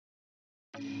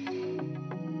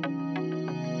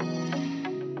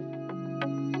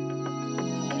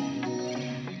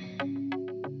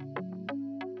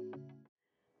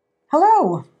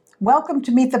Hello, welcome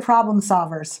to Meet the Problem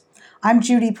Solvers. I'm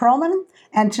Judy Perlman,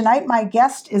 and tonight my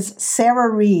guest is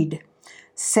Sarah Reed.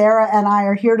 Sarah and I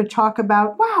are here to talk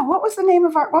about, what was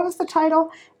the title?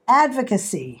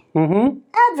 Advocacy.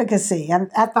 Advocacy,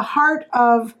 and at the heart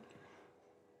of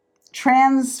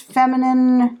trans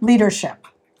feminine leadership.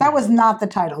 That was not the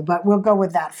title, but we'll go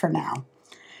with that for now.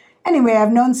 Anyway,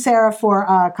 I've known Sarah for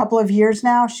a couple of years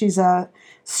now. She's a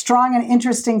strong and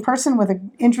interesting person with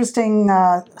an interesting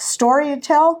story to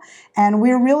tell. And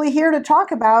we're really here to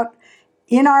talk about,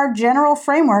 in our general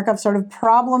framework of sort of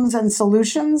problems and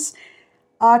solutions,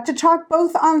 to talk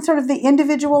both on sort of the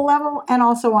individual level and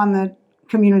also on the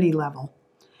community level.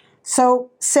 So,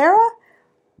 Sarah,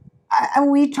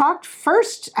 we talked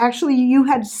first, actually, you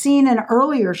had seen an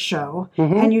earlier show,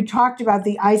 and you talked about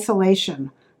the isolation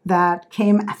that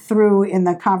came through in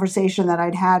the conversation that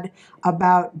I'd had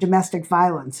about domestic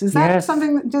violence. Is that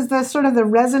something, does the sort of the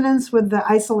resonance with the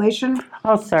isolation?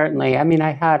 Oh, certainly. I mean,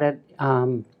 I had it,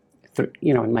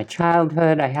 in my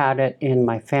childhood. I had it in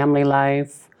my family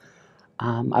life.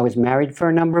 I was married for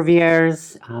a number of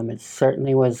years. It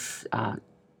certainly was a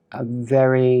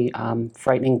very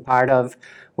frightening part of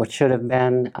what should have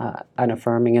been an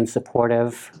affirming and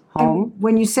supportive home. And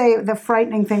when you say the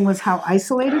frightening thing was how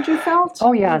isolated you felt?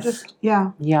 Oh, yes.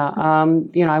 Yeah.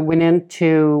 I went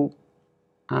into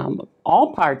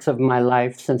all parts of my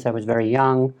life since I was very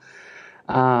young,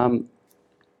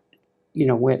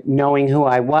 with knowing who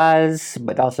I was,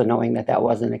 but also knowing that that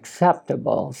wasn't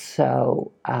acceptable.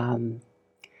 So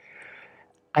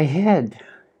I hid.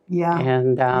 Yeah.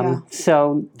 And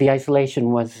so the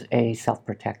isolation was a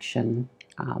self-protection.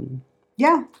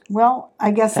 Yeah, well,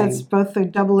 I guess that's both a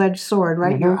double-edged sword,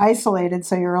 right? You're isolated,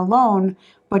 so you're alone,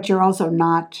 but you're also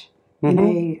not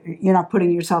you're not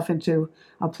putting yourself into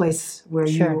a place where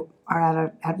you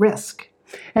are at risk.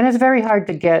 And it's very hard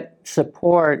to get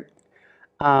support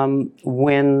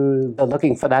when the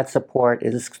looking for that support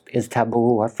is taboo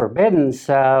or forbidden.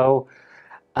 So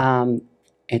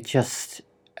it just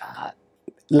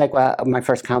like my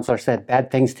first counselor said, bad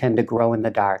things tend to grow in the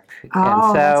dark. Oh, and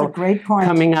so that's a great point.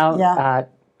 Coming out,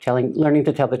 learning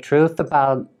to tell the truth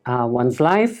about one's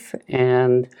life,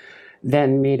 and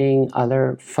then meeting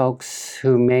other folks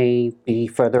who may be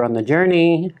further on the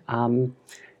journey,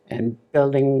 and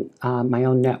building my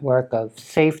own network of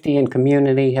safety and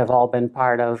community have all been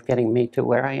part of getting me to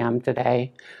where I am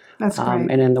today. That's great.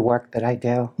 And in the work that I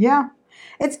do. Yeah.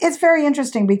 It's very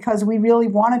interesting because we really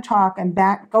want to talk and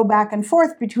go back and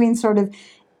forth between sort of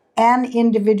an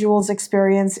individual's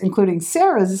experience, including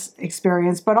Sarah's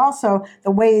experience, but also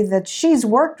the way that she's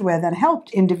worked with and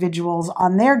helped individuals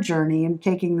on their journey and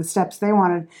taking the steps they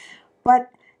wanted.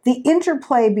 But the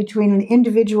interplay between an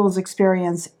individual's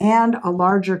experience and a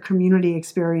larger community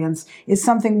experience is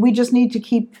something we just need to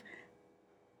keep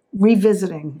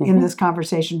revisiting in this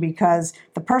conversation, because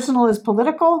the personal is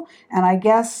political, and I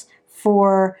guess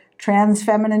for trans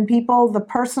feminine people, the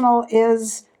personal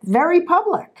is very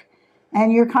public,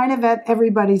 and you're kind of at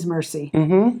everybody's mercy.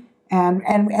 And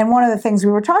one of the things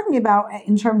we were talking about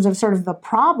in terms of sort of the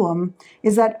problem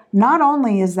is that not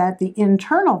only is that the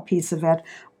internal piece of it,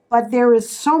 but there is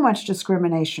so much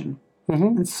discrimination.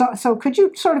 And so could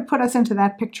you sort of put us into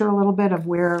that picture a little bit of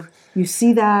where you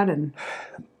see that? And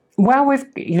well,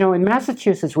 in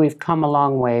Massachusetts, we've come a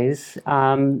long ways.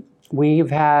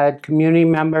 We've had community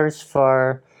members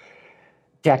for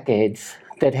decades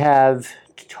that have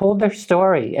told their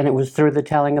story, and it was through the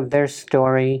telling of their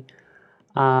story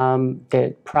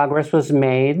that progress was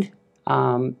made,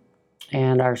 and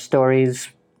our stories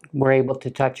were able to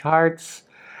touch hearts.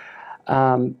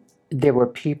 There were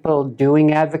people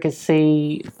doing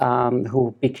advocacy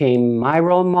who became my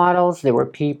role models. There were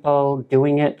people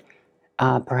doing it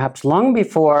perhaps long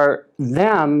before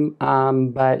them,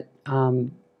 but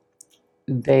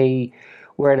they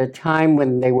were at a time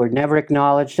when they were never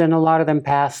acknowledged, and a lot of them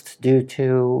passed due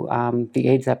to the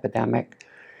AIDS epidemic.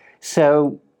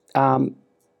 So,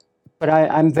 but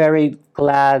I'm very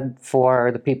glad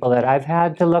for the people that I've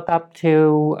had to look up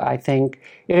to. I think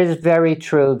it is very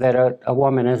true that a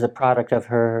woman is a product of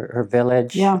her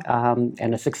village,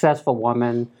 and a successful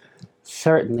woman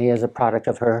certainly is a product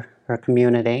of her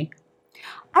community.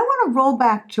 I want to roll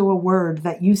back to a word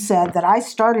that you said that I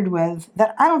started with,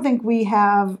 that I don't think we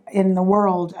have in the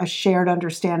world a shared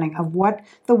understanding of what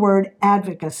the word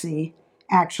advocacy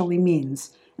actually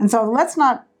means. And so let's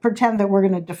not pretend that we're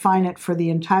going to define it for the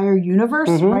entire universe,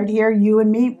 right here, you and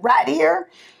me, right here.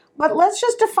 But let's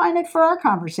just define it for our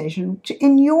conversation.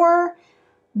 In your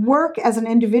work as an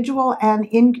individual and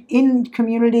in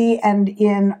community and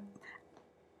in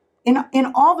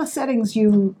in all the settings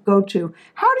you go to,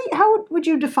 how would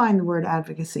you define the word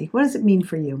advocacy? What does it mean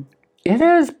for you? It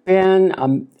has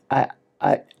been,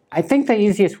 I think the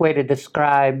easiest way to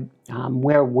describe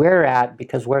where we're at,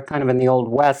 because we're kind of in the old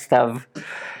west of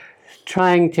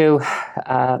trying to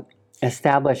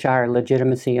establish our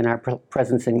legitimacy and our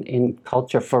presence in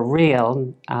culture for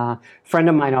real. A friend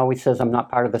of mine always says I'm not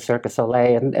part of the Cirque du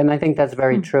Soleil, and I think that's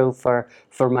very true for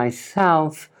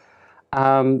myself.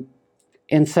 And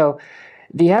so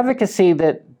the advocacy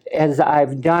that, as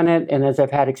I've done it and as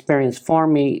I've had experience for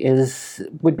me,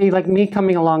 would be like me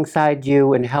coming alongside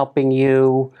you and helping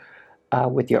you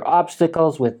with your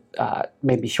obstacles, with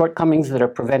maybe shortcomings that are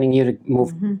preventing you to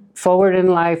move forward in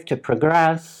life, to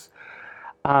progress,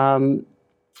 and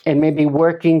maybe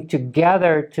working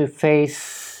together to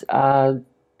face the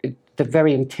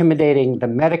very intimidating, the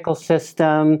medical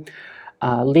system,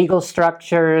 legal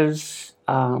structures,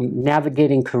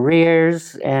 navigating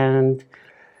careers, and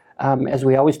as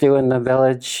we always do in the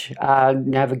village,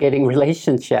 navigating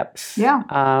relationships.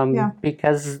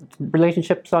 Because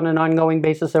relationships on an ongoing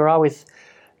basis are always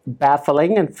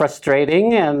baffling and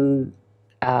frustrating, and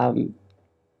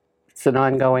it's an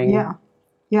ongoing.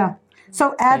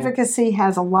 So advocacy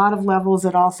has a lot of levels.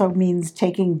 It also means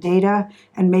taking data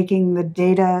and making the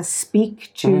data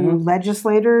speak to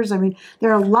legislators. I mean, there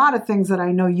are a lot of things that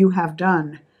I know you have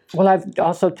done. Well, I've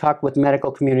also talked with medical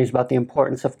communities about the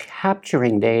importance of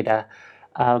capturing data.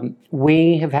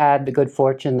 We have had the good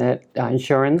fortune that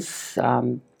insurance,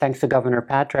 thanks to Governor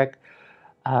Patrick,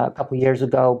 a couple years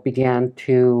ago, began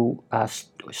to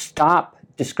stop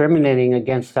discriminating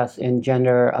against us in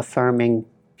gender-affirming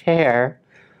care.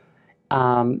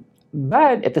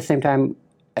 But at the same time,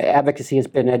 advocacy has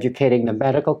been educating the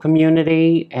medical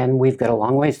community, and we've got a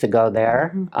long ways to go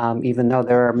there, even though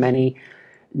there are many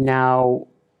now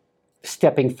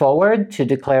stepping forward to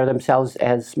declare themselves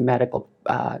as medical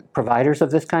providers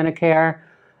of this kind of care.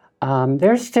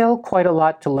 There's still quite a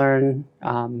lot to learn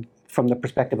from the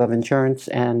perspective of insurance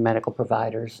and medical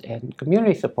providers and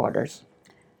community supporters.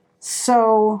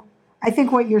 So I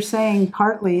think what you're saying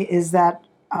partly is that,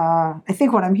 I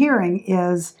think what I'm hearing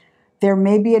is there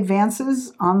may be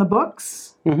advances on the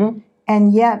books,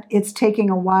 and yet it's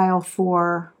taking a while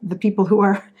for the people who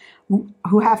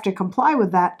have to comply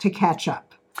with that to catch up.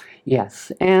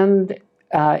 Yes, and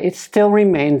it still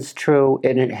remains true,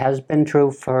 and it has been true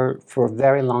for a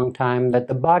very long time, that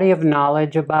the body of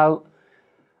knowledge about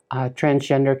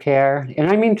transgender care, and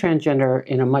I mean transgender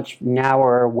in a much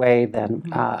narrower way than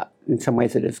in some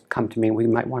ways it has come to me. We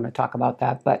might want to talk about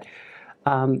that, but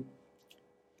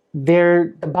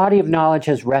the body of knowledge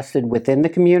has rested within the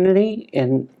community,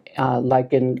 and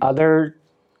like in other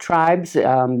tribes,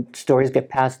 stories get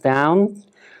passed down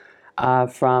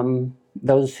from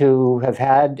those who have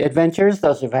had adventures,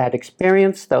 those who have had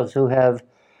experience, those who have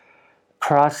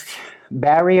crossed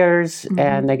barriers,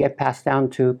 and they get passed down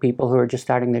to people who are just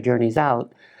starting their journeys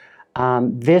out.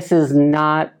 This is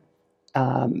not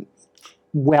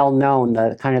well known,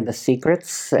 the kind of the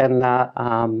secrets and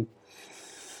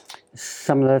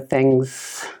some of the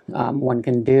things one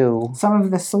can do. Some of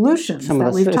the solutions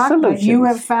that we've talked about. You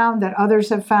have found, that others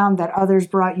have found, that others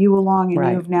brought you along, and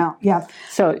you have now,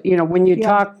 So, when you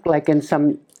talk, like in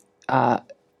some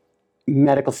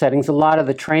medical settings, a lot of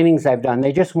the trainings I've done,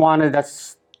 they just wanted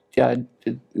us,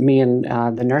 me and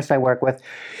the nurse I work with,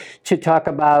 to talk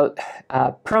about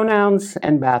pronouns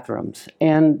and bathrooms.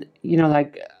 And,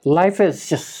 like, life is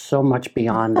just so much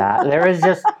beyond that. There is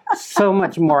just so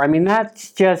much more. I mean,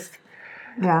 that's just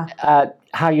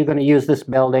how you're going to use this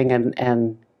building,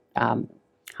 and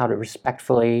how to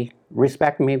respectfully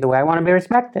respect me the way I want to be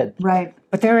respected. Right.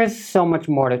 But there is so much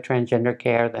more to transgender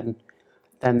care than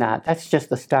that. That's just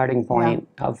the starting point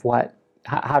of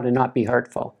how to not be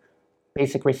hurtful.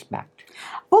 Basic respect.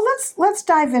 Well, let's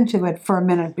dive into it for a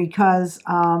minute, because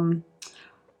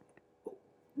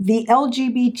the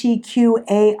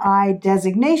LGBTQAI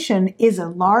designation is a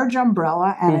large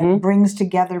umbrella, and it brings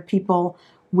together people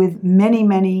with many,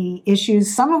 many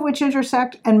issues, some of which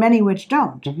intersect and many which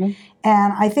don't.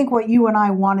 And I think what you and I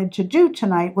wanted to do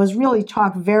tonight was really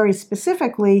talk very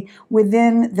specifically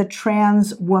within the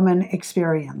trans woman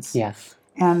experience. Yes.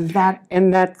 And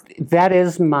that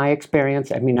is my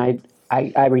experience. I mean,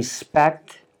 I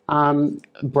respect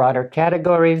broader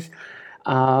categories.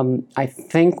 I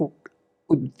think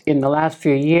in the last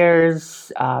few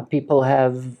years, people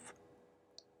have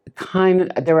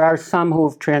there are some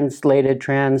who've translated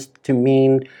trans to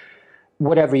mean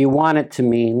whatever you want it to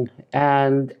mean.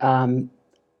 And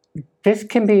this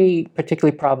can be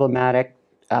particularly problematic.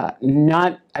 I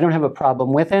don't have a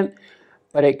problem with it,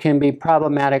 but it can be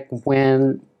problematic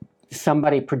when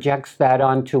somebody projects that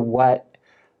onto what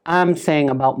I'm saying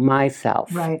about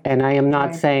myself. Right. And I am not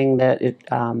Right. saying that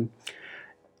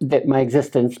that my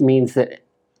existence means that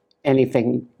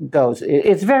anything goes.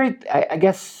 It's very, I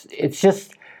guess it's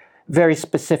just very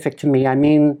specific to me. I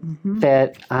mean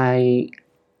that I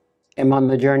am on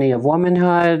the journey of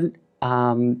womanhood,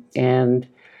 and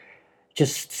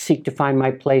just seek to find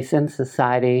my place in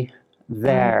society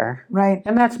there. Right.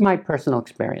 And that's my personal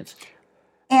experience.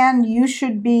 And you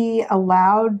should be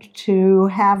allowed to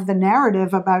have the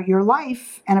narrative about your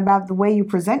life and about the way you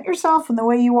present yourself and the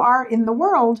way you are in the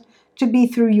world to be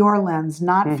through your lens,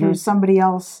 not through somebody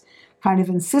else kind of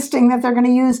insisting that they're going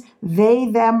to use they,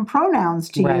 them pronouns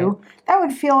to Right. you. That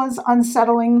would feel as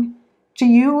unsettling to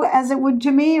you as it would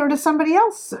to me or to somebody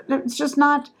else. It's just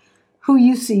not who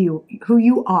you see who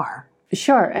you are.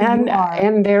 Sure.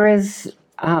 And there is,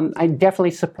 I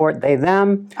definitely support they,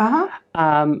 them.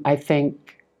 I think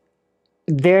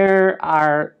there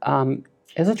are,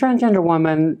 as a transgender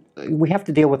woman, we have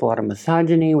to deal with a lot of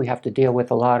misogyny. We have to deal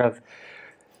with a lot of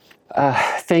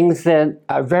things that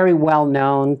are very well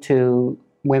known to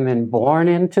women born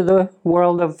into the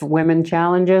world of women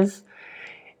challenges.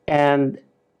 And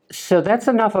so that's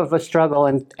enough of a struggle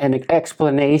and an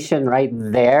explanation right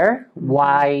there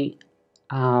why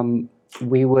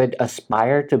we would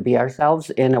aspire to be ourselves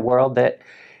in a world that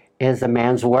is a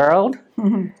man's world.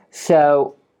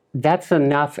 So that's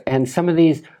enough. And some of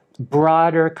these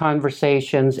broader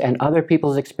conversations and other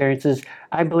people's experiences,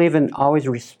 I believe in always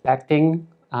respecting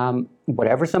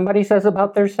whatever somebody says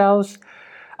about themselves.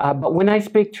 But when I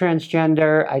speak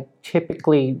transgender, I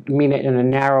typically mean it in a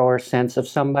narrower sense of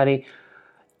somebody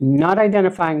not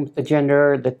identifying with the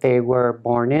gender that they were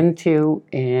born into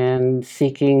and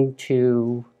seeking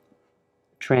to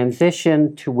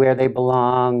transition to where they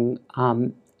belong,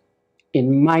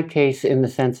 in my case, in the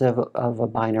sense of a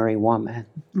binary woman.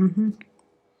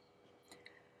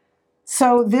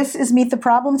 So this is Meet the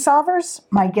Problem Solvers.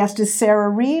 My guest is Sarah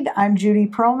Reed. I'm Judy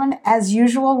Perlman. As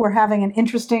usual, we're having an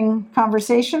interesting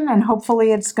conversation, and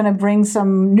hopefully it's going to bring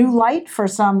some new light for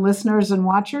some listeners and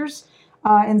watchers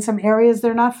in some areas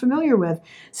they're not familiar with.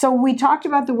 So we talked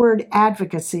about the word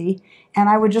advocacy, and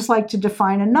I would just like to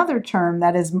define another term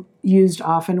that is used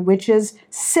often, which is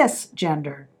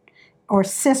cisgender or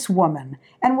cis woman,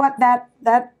 and what that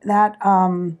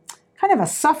kind of a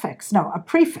suffix, no, a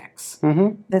prefix.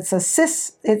 That's a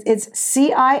cis, it's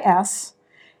CIS,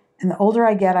 and the older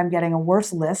I get, I'm getting a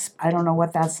worse lisp. I don't know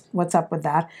what's up with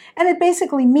that. And it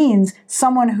basically means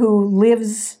someone who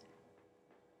lives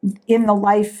in the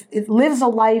life, it lives a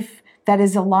life that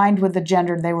is aligned with the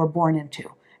gender they were born into.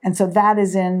 And so that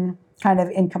is in kind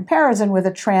of in comparison with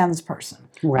a trans person.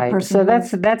 Right. So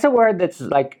that's a word that's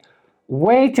like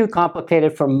way too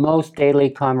complicated for most daily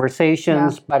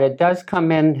conversations, but it does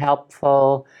come in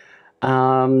helpful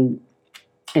in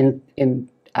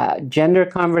gender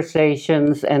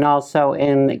conversations, and also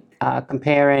in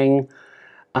comparing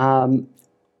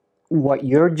what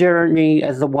your journey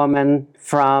as a woman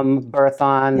from birth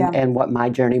on and what my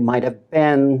journey might have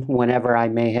been whenever I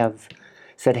may have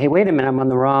said, hey, wait a minute, I'm on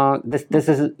the wrong, this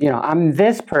is, I'm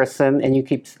this person, and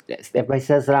everybody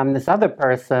says that I'm this other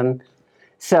person.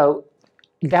 So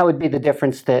that would be the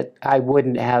difference, that I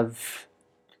wouldn't have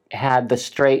had the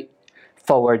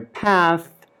straightforward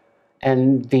path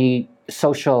and the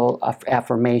social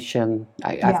affirmation.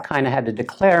 I've kind of had to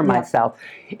declare myself.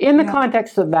 In the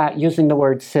context of that, using the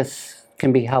word cis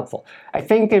can be helpful. I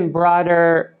think in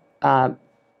broader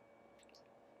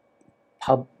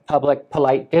public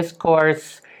polite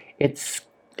discourse, it's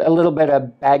a little bit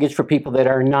of baggage for people that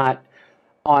are not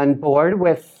on board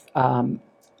with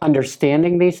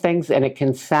understanding these things, and it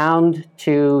can sound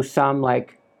to some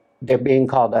like they're being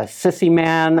called a sissy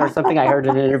man or something. I heard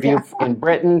an interview in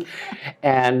Britain,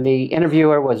 and the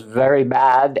interviewer was very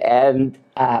bad, and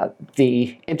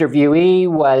the interviewee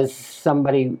was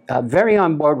somebody very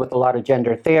on board with a lot of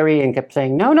gender theory and kept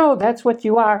saying, no, that's what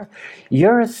you are.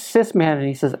 You're a cis man. And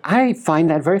he says, I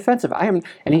find that very offensive. And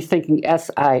he's thinking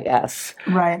SIS.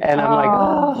 Right. And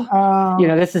I'm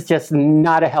like, this is just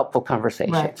not a helpful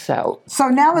conversation. Right. So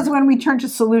now is when we turn to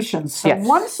solutions. So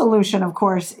one solution, of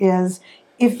course, is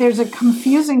if there's a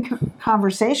confusing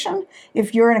conversation,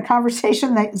 if you're in a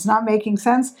conversation that is not making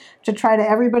sense, to try to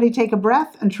everybody take a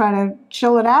breath and try to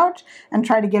chill it out and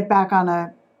try to get back on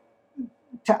to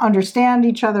understand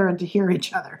each other and to hear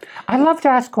each other. I love to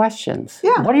ask questions.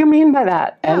 Yeah. What do you mean by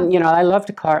that? And, I love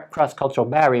to cross cultural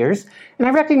barriers. And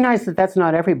I recognize that that's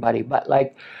not everybody, but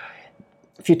like,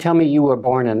 if you tell me you were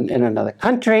born in another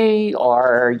country,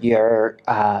 or you're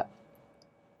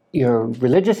your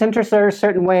religious interests are a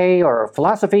certain way, or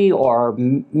philosophy, or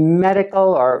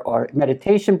medical, or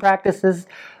meditation practices.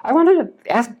 I wanted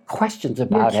to ask questions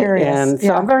about You're it. curious. And so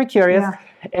Yeah. I'm very curious.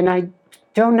 Yeah. And I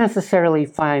don't necessarily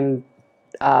find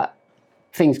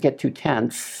things get too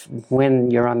tense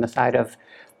when you're on the side of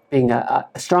being a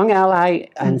strong ally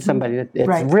and somebody that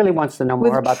Right. really wants to know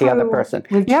more about the other person.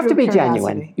 with You have to true be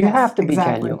genuine. curiosity. You Yes, have to be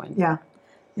exactly. genuine. Yeah,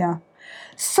 yeah.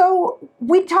 So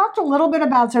we talked a little bit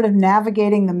about sort of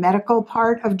navigating the medical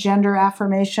part of gender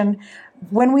affirmation.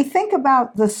 When we think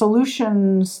about the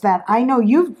solutions that I know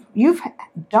you've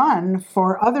done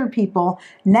for other people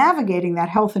navigating that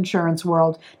health insurance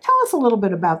world, tell us a little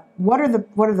bit about what are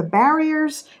the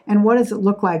barriers and what does it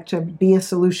look like to be a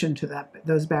solution to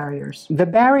those barriers? The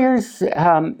barriers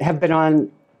have been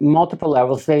on multiple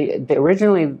levels. They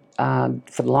originally, for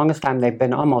the longest time, they've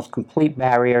been almost complete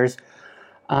barriers.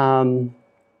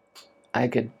 I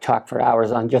could talk for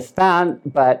hours on just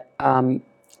that, but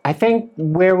I think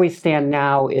where we stand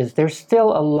now is there's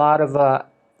still a lot of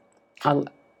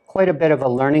quite a bit of a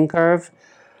learning curve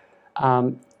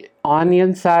on the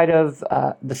inside of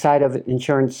the side of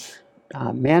insurance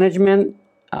management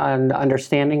and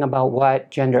understanding about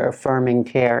what gender affirming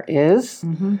care is.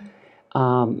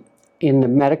 In the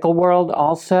medical world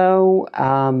also,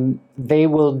 they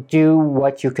will do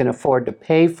what you can afford to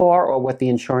pay for or what the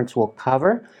insurance will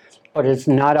cover, but it's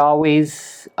not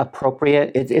always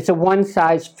appropriate. It's a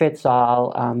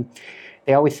one-size-fits-all.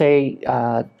 They always say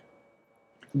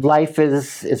life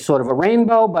is sort of a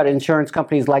rainbow, but insurance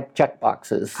companies like check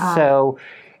boxes. So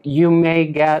you may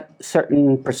get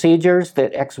certain procedures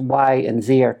that X, Y, and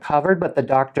Z are covered, but the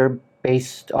doctor,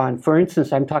 based on, for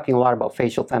instance, I'm talking a lot about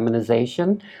facial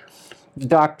feminization, the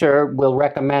doctor will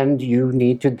recommend you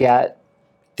need to get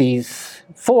these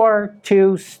 4,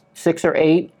 2, 6, or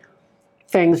 8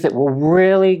 things that will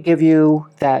really give you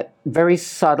that very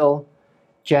subtle,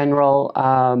 general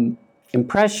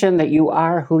impression that you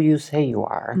are who you say you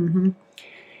are.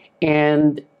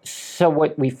 And so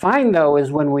what we find, though,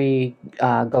 is when we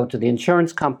go to the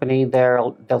insurance company,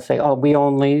 they'll say, oh, we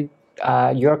only,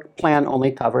 your plan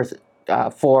only covers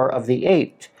 4 of the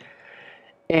 8.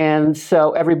 And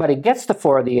so everybody gets the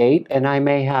 4 of the 8, and I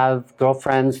may have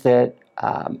girlfriends that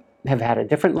have had a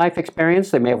different life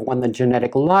experience. They may have won the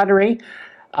genetic lottery,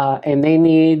 and they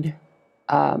need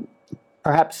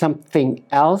perhaps something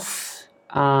else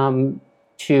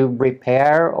to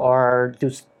repair or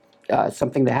do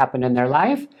something that happened in their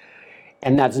life,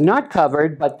 and that's not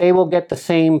covered, but they will get the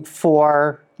same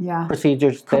 4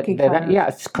 procedures Cookie cutter.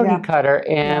 It's cookie cutter,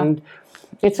 and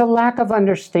it's a lack of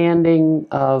understanding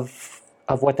of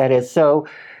what that is. So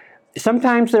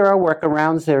sometimes there are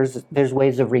workarounds. There's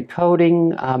ways of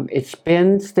recoding. It's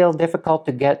been still difficult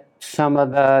to get some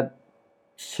of the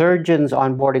surgeons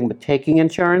onboarding with taking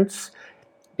insurance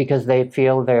because they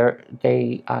feel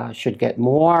they should get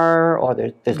more, or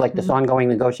there's like this ongoing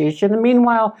negotiation. And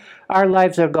meanwhile, our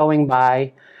lives are going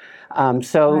by.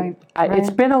 It's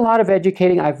been a lot of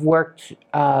educating. I've worked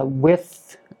with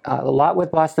a lot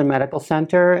with Boston Medical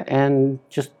Center and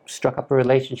just struck up a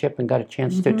relationship and got a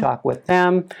chance to talk with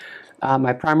them.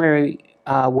 My primary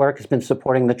work has been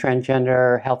supporting the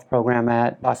transgender health program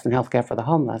at Boston Healthcare for the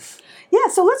Homeless. Yeah,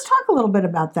 so let's talk a little bit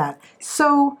about that.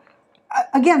 So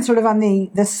again, sort of on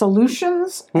the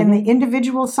solutions and the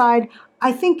individual side,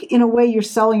 I think in a way you're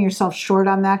selling yourself short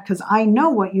on that, because I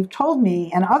know what you've told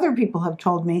me and other people have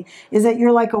told me is that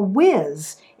you're like a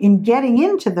whiz in getting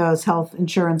into those health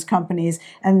insurance companies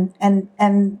and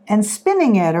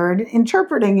spinning it or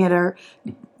interpreting it or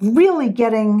really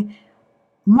getting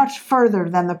much further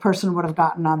than the person would have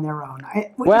gotten on their own.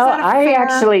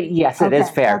 Yes, it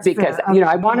is fair, because fair.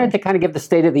 I wanted to kind of give the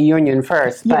State of the Union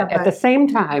first, but at the same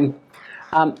time,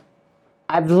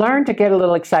 I've learned to get a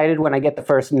little excited when I get the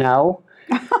first no,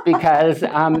 because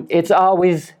it's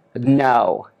always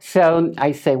no. So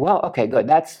I say, well, okay, good.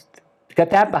 Got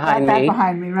that behind me.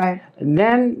 Behind me, right. And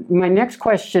then my next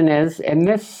question is, and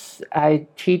this I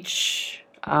teach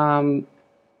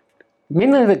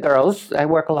mainly the girls. I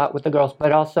work a lot with the girls,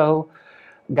 but also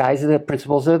guys, the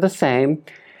principles are the same,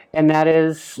 and that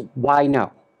is, why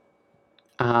no?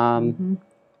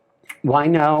 Why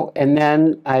no? And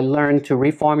then I learned to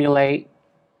reformulate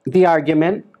the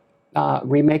argument,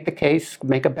 remake the case,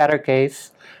 make a better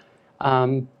case,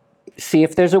 see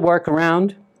if there's a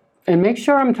workaround, and make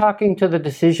sure I'm talking to the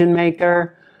decision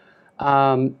maker.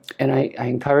 And I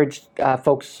encourage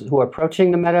folks who are approaching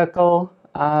the medical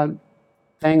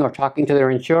thing or talking to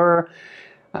their insurer.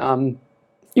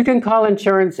 You can call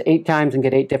insurance 8 times and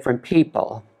get 8 different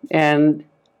people. And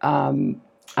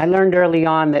I learned early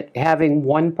on that having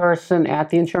one person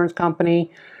at the insurance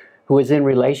company who is in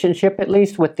relationship at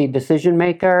least with the decision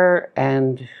maker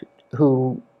and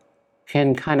who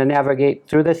can kind of navigate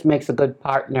through this, makes a good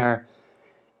partner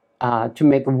to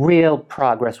make real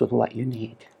progress with what you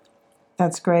need.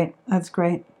 That's great. That's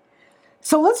great.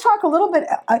 So let's talk a little bit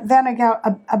then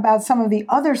about some of the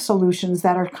other solutions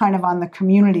that are kind of on the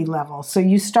community level. So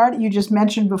you just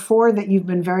mentioned before that you've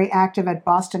been very active at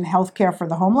Boston Healthcare for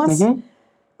the Homeless. Mm-hmm.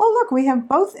 Oh, look, we have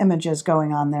both images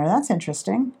going on there. That's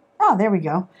interesting. Oh, there we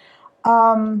go.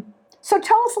 So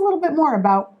tell us a little bit more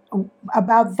about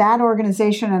that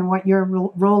organization and what your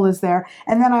role is there.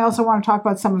 And then I also want to talk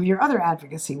about some of your other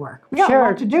advocacy work. We got a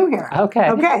lot to do here.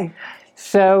 Okay.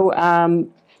 So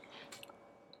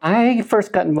I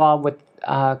first got involved with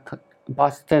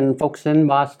Boston, folks in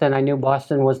Boston. I knew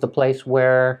Boston was the place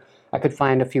where I could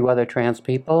find a few other trans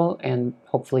people and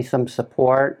hopefully some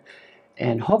support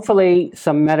and hopefully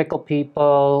some medical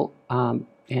people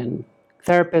and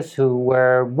therapists who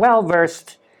were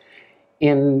well-versed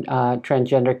in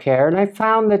transgender care. And I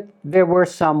found that there were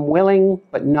some willing,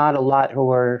 but not a lot who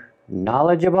were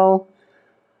knowledgeable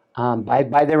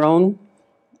by their own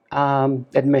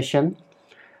admission.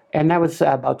 And that was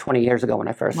about 20 years ago when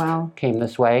I first came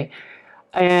this way.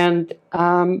 And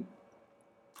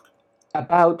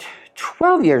about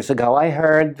 12 years ago, I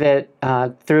heard that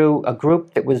through a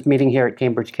group that was meeting here at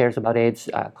Cambridge Cares About AIDS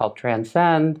called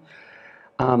Transcend,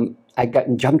 I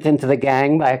got jumped into the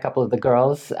gang by a couple of the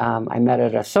girls. I met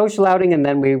at a social outing, and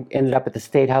then we ended up at the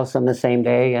State House on the same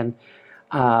day. And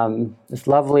this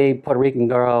lovely Puerto Rican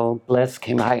girl, Bliss,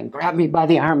 came by and grabbed me by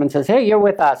the arm and says, "Hey, you're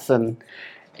with us." And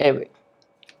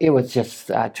it was just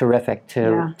terrific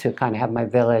to kind of have my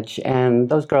village. And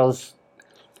those girls,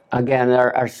 again,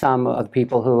 are some of the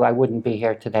people who I wouldn't be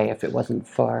here today if it wasn't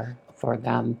for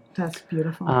them. That's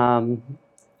beautiful.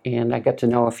 And I got to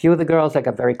know a few of the girls. I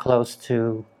got very close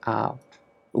to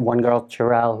one girl,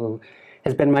 Cherelle, who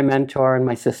has been my mentor and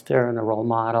my sister and a role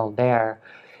model there.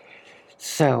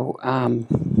 So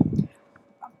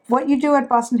what you do at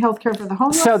Boston Healthcare for the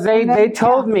Homeless? So they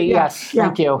told me, yes,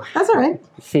 thank you. That's all right.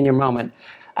 Senior moment.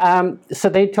 So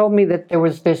they told me that there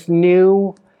was this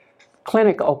new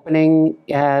clinic opening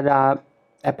at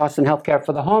Boston Healthcare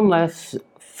for the Homeless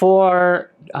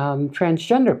for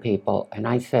transgender people. And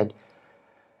I said,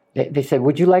 they said,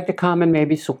 would you like to come and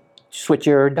maybe switch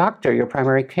your doctor, your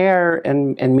primary care,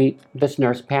 and meet this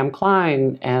nurse, Pam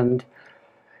Klein, and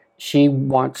she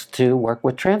wants to work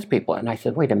with trans people. And I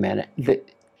said, wait a minute.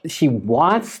 She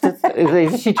wants to,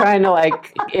 is she trying to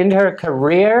like end her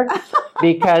career?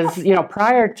 Because, you know,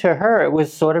 prior to her, it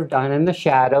was sort of done in the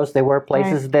shadows. There were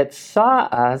places that saw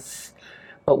us,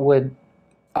 but were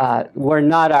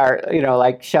not our, you know,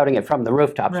 like shouting it from the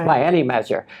rooftops by any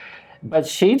measure. But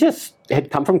she just had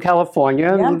come from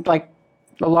California, and like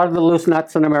a lot of the loose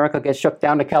nuts in America get shook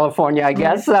down to California, I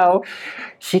guess. So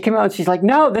she came out and she's like,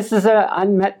 no, this is an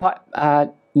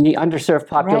underserved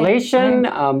population.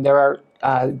 There are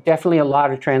definitely a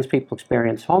lot of trans people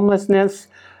experience homelessness,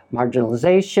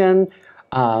 marginalization,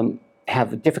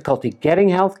 have difficulty getting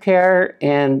health care,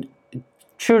 and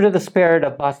true to the spirit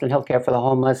of Boston Healthcare for the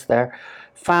Homeless, their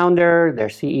founder, their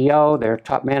CEO, their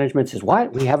top management says,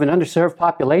 what, we have an underserved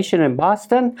population in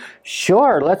Boston?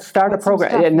 Sure, let's start a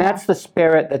program. And that's the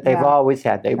spirit that they've always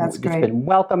had. They've just been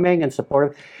welcoming and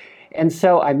supportive. And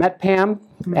so I met Pam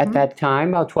at that time,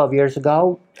 about 12 years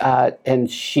ago,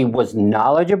 and she was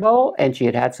knowledgeable, and she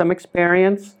had had some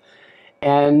experience,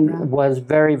 and was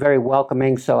very, very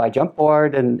welcoming. So I jumped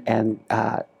aboard and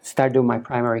started doing my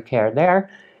primary care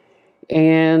there.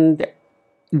 And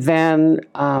then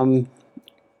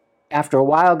after a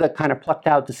while, got kind of plucked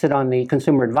out to sit on the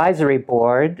Consumer Advisory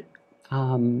Board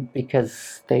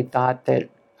because they thought that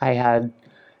I had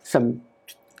some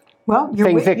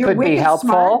things that could be helpful.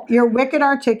 Smart, you're wicked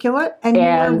articulate, and you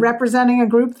were representing a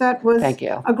group that was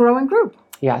a growing group.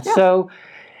 Yeah. So,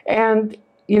 and,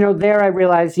 you know, there I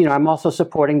realized, you know, I'm also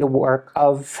supporting the work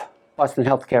of Boston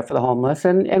Healthcare for the Homeless,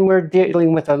 and we're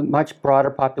dealing with a much broader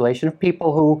population of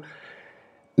people who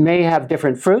may have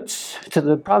different fruits to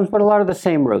the problems, but a lot of the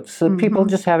same roots. So people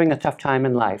just having a tough time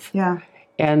in life. Yeah.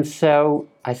 And so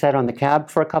I sat on the CAB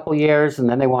for a couple years, and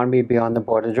then they wanted me to be on the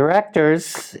board of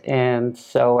directors. And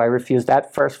so I refused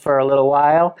that first for a little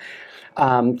while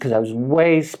because I was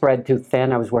way spread too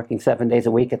thin. I was working 7 days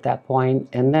a week at that point.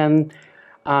 And then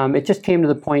it just came to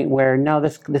the point where, no,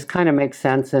 this kind of makes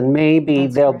sense, and maybe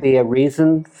there'll be a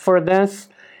reason for this.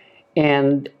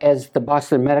 And as the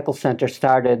Boston Medical Center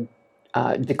started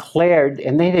declared,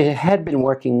 and they had been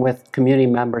working with community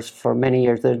members for many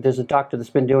years. There's a doctor that's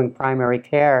been doing primary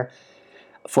care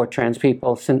for trans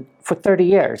people for 30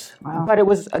 years. Wow. But it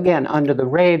was, again, under the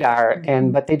radar.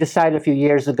 But they decided a few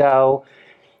years ago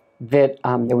that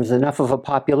there was enough of a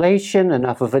population,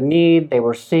 enough of a need. They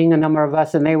were seeing a number of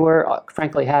us, and they were,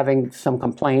 frankly, having some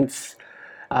complaints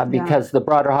because the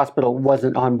broader hospital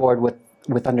wasn't on board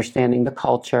with understanding the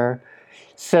culture.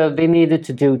 So they needed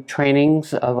to do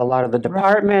trainings of a lot of the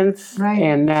departments,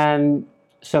 and then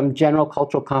some general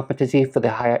cultural competency for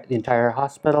the entire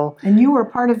hospital. And you were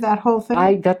part of that whole thing?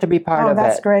 I got to be part of it. Oh,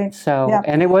 that's great. So,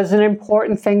 and it was an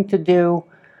important thing to do.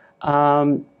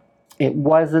 It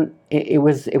wasn't. It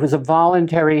was a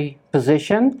voluntary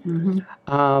position,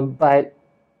 but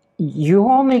you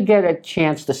only get a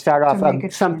chance to start off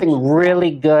something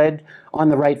really good on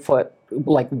the right foot,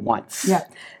 like once. Yeah.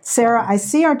 Sarah, I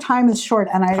see our time is short,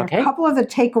 and I have a couple of the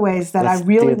takeaways that I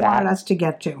really wanted us to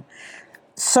get to.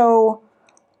 So,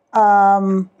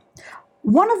 one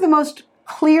of the most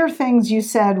clear things you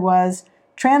said was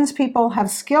trans people have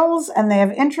skills and they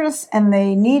have interests and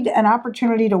they need an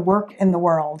opportunity to work in the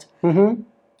world.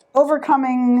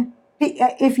 Overcoming,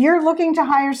 if you're looking to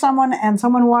hire someone and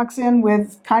someone walks in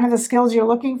with kind of the skills you're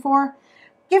looking for,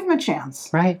 give them a chance.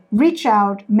 Right. Reach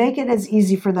out, make it as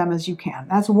easy for them as you can.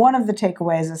 That's one of the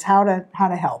takeaways, is how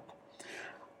to help.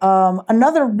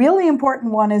 Another really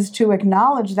important one is to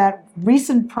acknowledge that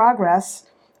recent progress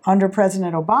under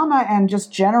President Obama, and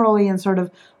just generally in sort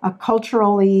of a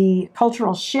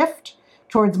cultural shift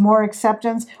towards more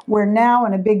acceptance, we're now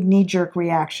in a big knee-jerk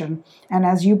reaction. And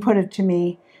as you put it to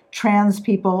me, trans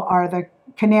people are the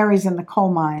canaries in the coal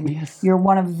mine. Yes. You're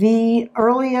one of the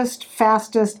earliest,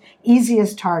 fastest,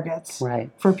 easiest targets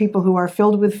for people who are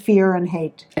filled with fear and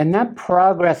hate. And that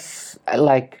progress,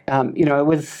 like,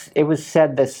 it was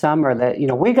said this summer that,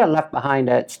 we got left behind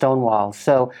at Stonewall.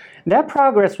 So that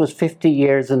progress was 50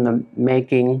 years in the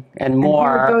making and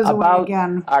more about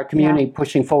our community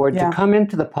pushing forward to come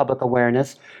into the public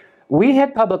awareness. We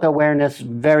had public awareness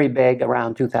very big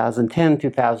around 2010,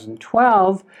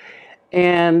 2012.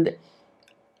 And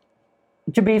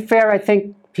to be fair, I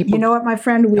think people... You know what, my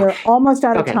friend? We are almost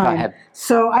out of time. Go ahead.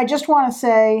 So I just want to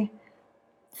say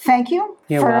thank you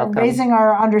for raising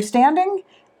our understanding.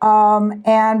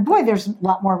 And boy, there's a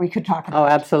lot more we could talk about. Oh,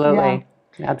 absolutely.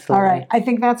 Absolutely. All right. I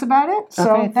think that's about it.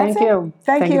 So okay, thank you.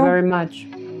 Thank you very much.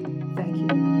 Thank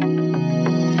you.